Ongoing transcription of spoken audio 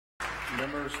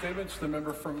Member Statements. The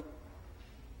member from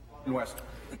West.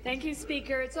 Thank you,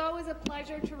 Speaker. It's always a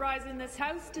pleasure to rise in this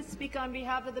House to speak on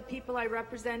behalf of the people I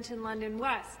represent in London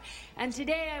West. And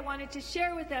today I wanted to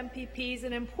share with MPPs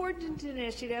an important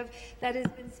initiative that has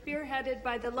been spearheaded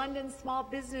by the London Small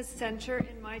Business Centre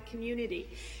in my community.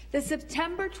 The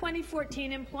September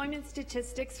 2014 employment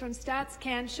statistics from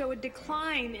StatsCan show a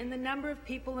decline in the number of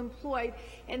people employed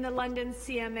in the London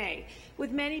CMA,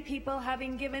 with many people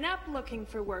having given up looking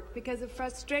for work because of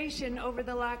frustration over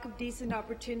the lack of decent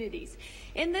opportunities.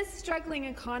 In this struggling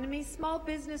economy, small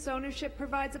business ownership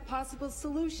provides a possible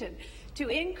solution to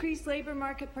increase labour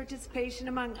market participation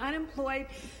among unemployed,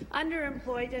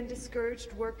 underemployed and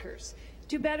discouraged workers.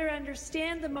 To better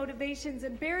understand the motivations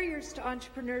and barriers to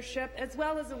entrepreneurship, as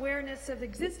well as awareness of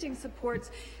existing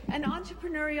supports, an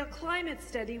entrepreneurial climate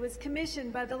study was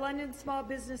commissioned by the London Small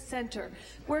Business Centre,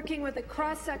 working with a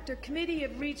cross-sector committee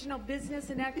of regional business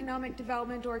and economic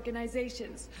development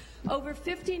organizations. Over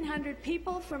 1,500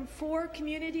 people from 4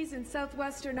 communities in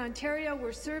southwestern Ontario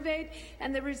were surveyed,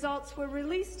 and the results were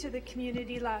released to the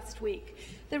community last week.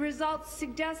 The results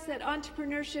suggest that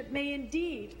entrepreneurship may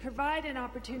indeed provide an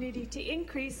opportunity to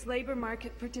increase labour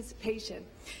market participation.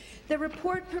 The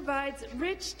report provides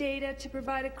rich data to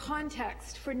provide a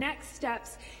context for next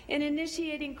steps in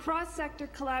initiating cross-sector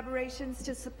collaborations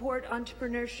to support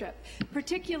entrepreneurship,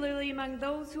 particularly among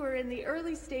those who are in the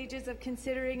early stages of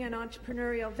considering an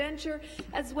entrepreneurial venture,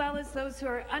 as well as those who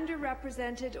are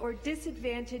underrepresented or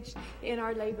disadvantaged in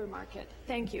our labour market.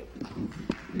 Thank you.